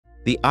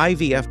The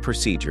IVF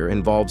procedure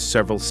involves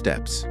several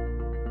steps.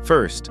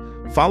 First,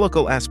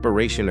 follicle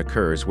aspiration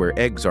occurs where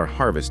eggs are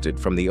harvested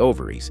from the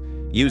ovaries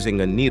using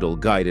a needle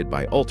guided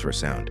by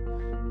ultrasound,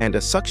 and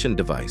a suction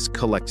device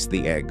collects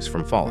the eggs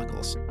from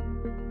follicles.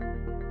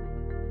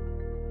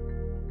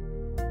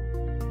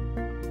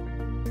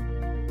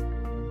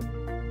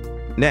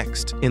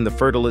 Next, in the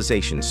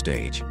fertilization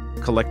stage,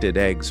 collected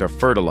eggs are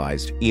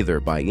fertilized either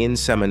by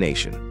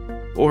insemination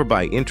or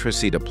by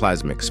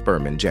intracytoplasmic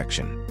sperm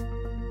injection.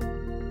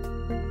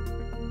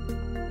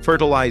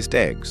 Fertilized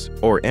eggs,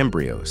 or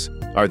embryos,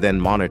 are then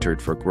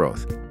monitored for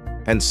growth,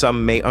 and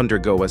some may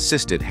undergo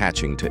assisted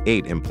hatching to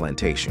aid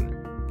implantation.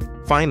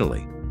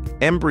 Finally,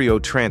 embryo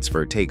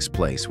transfer takes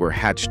place where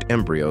hatched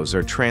embryos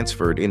are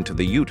transferred into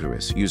the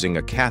uterus using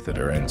a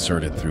catheter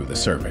inserted through the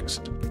cervix.